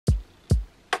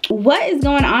What is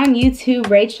going on YouTube?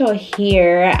 Rachel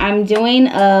here. I'm doing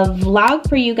a vlog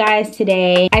for you guys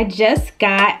today. I just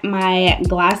got my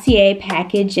Glossier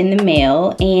package in the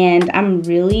mail and I'm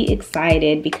really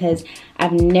excited because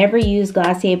I've never used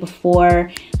Glossier before.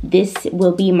 This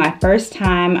will be my first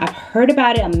time. I've heard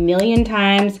about it a million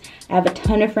times. I have a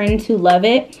ton of friends who love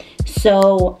it.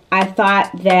 So I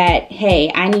thought that,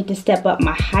 hey, I need to step up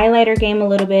my highlighter game a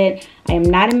little bit. I am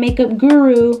not a makeup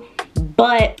guru,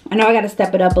 but I know I gotta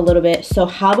step it up a little bit. So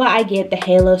how about I get the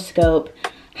Haloscope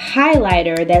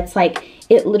highlighter that's like,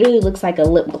 it literally looks like a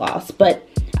lip gloss. But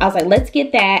I was like, let's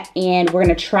get that and we're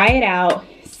gonna try it out,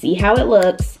 see how it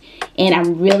looks. And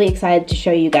I'm really excited to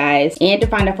show you guys and to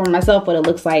find out for myself what it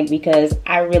looks like because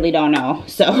I really don't know.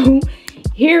 So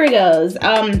here it goes.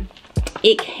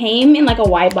 It came in like a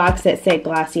white box that said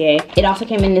Glossier. It also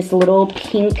came in this little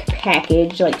pink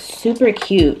package, like super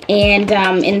cute. And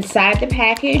inside the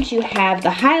package, you have the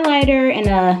highlighter and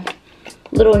a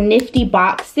little nifty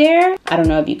box there. I don't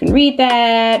know if you can read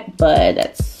that, but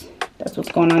that's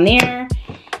what's going on there.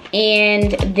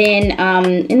 And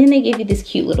then they give you this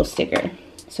cute little sticker.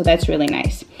 So that's really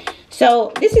nice.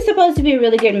 So this is supposed to be a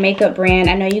really good makeup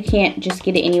brand. I know you can't just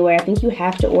get it anywhere. I think you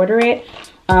have to order it.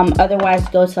 Otherwise,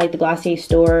 go to like the Glossier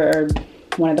store or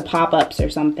one of the pop-ups or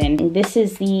something. This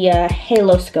is the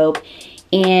Haloscope,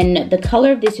 and the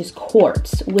color of this is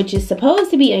quartz, which is supposed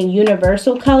to be a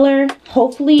universal color.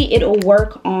 Hopefully, it'll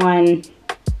work on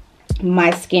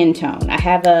my skin tone. I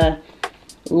have a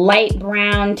light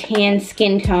brown tan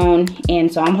skin tone, and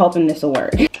so I'm hoping this will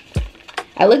work.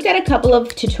 I looked at a couple of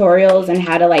tutorials on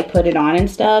how to like put it on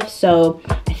and stuff, so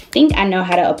I think I know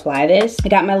how to apply this. I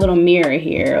got my little mirror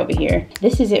here over here.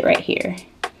 This is it right here.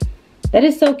 That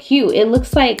is so cute. It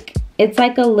looks like it's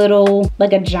like a little,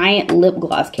 like a giant lip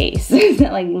gloss case.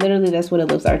 Like literally that's what it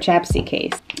looks like, a chapstick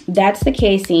case. That's the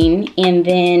casing, and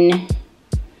then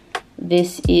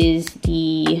this is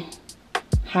the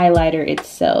highlighter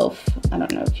itself. I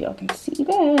don't know if y'all can see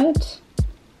that.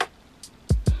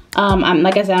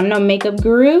 Like I said, I'm no makeup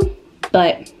guru,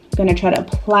 but I'm gonna try to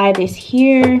apply this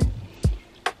here.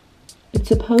 It's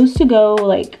supposed to go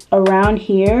like around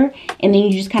here, and then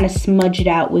you just kind of smudge it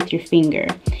out with your finger.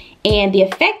 And the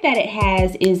effect that it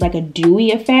has is like a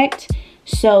dewy effect.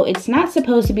 So it's not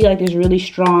supposed to be like this really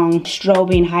strong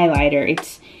strobing highlighter.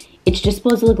 It's just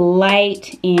supposed to look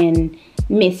light and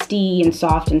misty and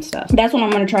soft and stuff. That's what I'm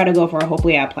gonna try to go for.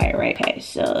 Hopefully I apply it right. Okay,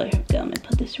 so here we go. I'm gonna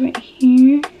put this right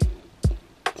here.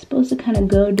 Supposed to kind of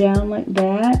go down like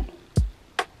that,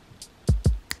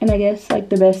 and I guess like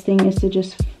the best thing is to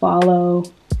just follow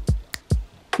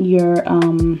your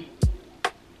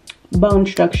bone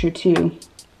structure too,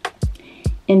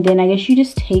 and then I guess you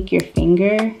just take your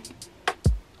finger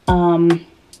and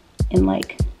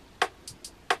like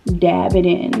dab it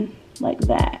in like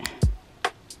that.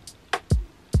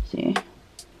 See,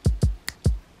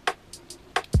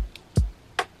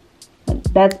 like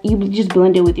that, you just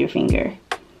blend it with your finger.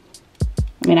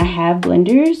 I mean, I have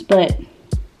blenders, but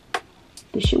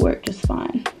this should work just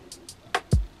fine.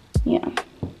 Yeah.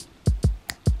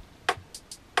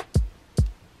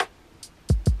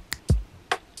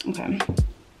 Okay.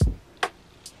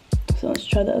 So let's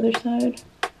try the other side.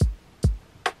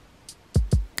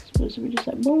 Supposed to be just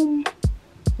like boom,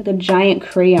 like a giant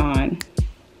crayon.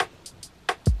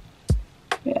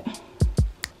 Yeah.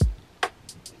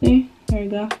 See? There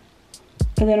you go.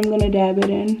 And then I'm gonna dab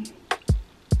it in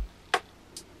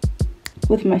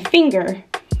with my finger.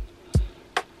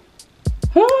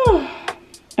 Oh,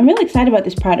 I'm really excited about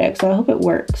this product, so I hope it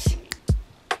works.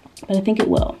 But I think it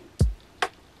will.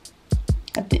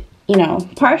 You know,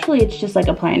 partially it's just like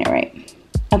applying it right.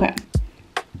 Okay.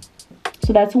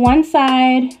 So that's one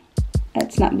side.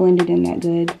 That's not blended in that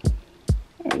good.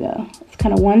 There we go. It's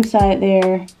kind of one side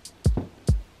there.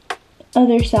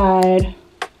 Other side.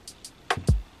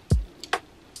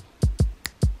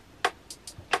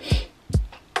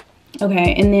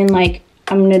 Okay, and then like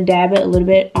I'm gonna dab it a little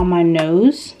bit on my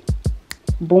nose.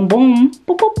 Boom, boom,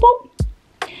 boop, boop, boop.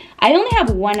 I only have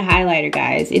one highlighter,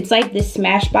 guys. It's like this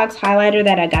Smashbox highlighter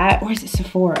that I got. Or is it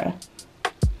Sephora?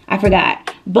 I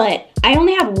forgot. But I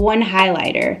only have one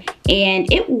highlighter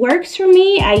and it works for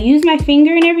me. I use my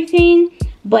finger and everything,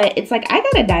 but it's like I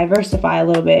gotta diversify a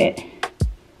little bit.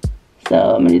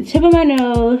 So I'm gonna tip of my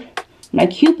nose, my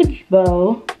Cupid's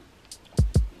bow,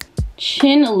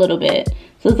 chin a little bit.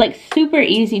 So it's like super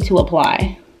easy to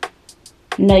apply.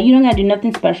 No, you don't gotta do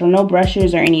nothing special, no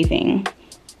brushes or anything.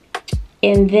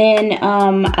 And then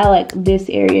I like this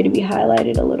area to be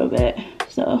highlighted a little bit.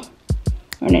 So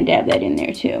I'm gonna dab that in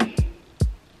there too.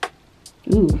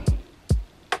 Ooh.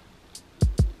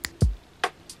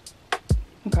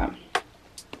 Okay.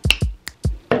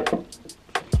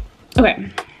 Okay.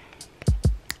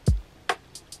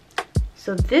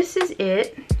 So this is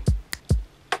it.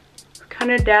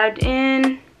 Kind of dabbed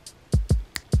in.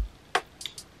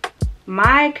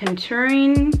 My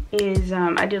contouring is,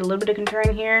 I did a little bit of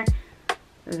contouring here.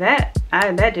 That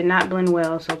did not blend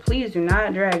well, so please do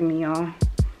not drag me, y'all.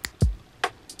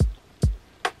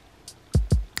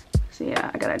 So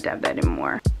yeah, I gotta dab that in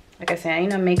more. Like I said, I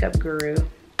ain't a makeup guru,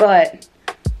 but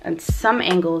at some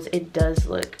angles it does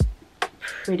look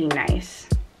pretty nice.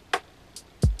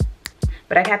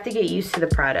 But I have to get used to the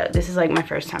product. This is like my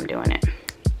first time doing it.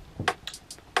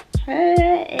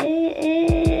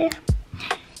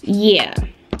 Yeah.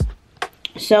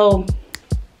 So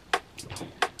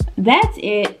that's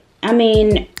it. I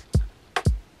mean,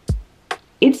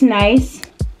 it's nice.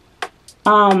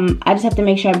 I just have to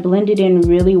make sure I blend it in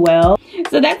really well.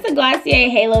 So that's the Glossier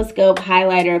Haloscope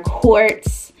highlighter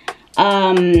quartz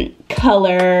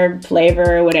color,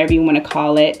 flavor, whatever you want to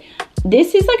call it.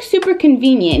 This is like super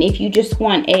convenient if you just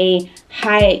want a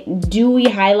dewy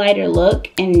highlighter look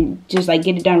and just like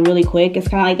get it done really quick. It's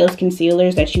kind of like those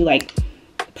concealers that you like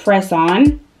press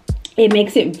on. It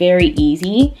makes it very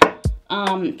easy.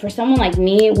 For someone like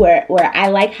me where I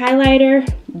like highlighter,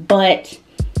 but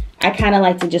I kind of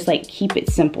like to just like keep it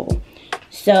simple.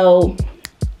 So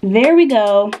there we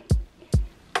go.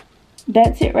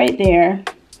 That's it right there.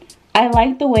 I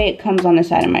like the way it comes on the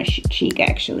side of my cheek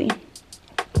actually.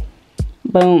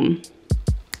 Boom.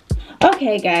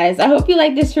 Okay guys, I hope you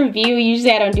like this review.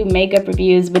 Usually I don't do makeup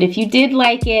reviews, but if you did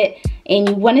like it and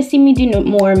you want to see me do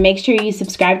more, make sure you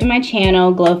subscribe to my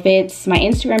channel, GlowFits. My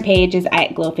Instagram page is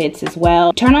 @GlowFits as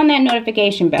well. Turn on that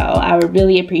notification bell. I would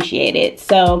really appreciate it.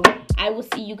 So I will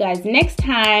see you guys next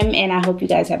time, and I hope you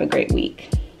guys have a great week.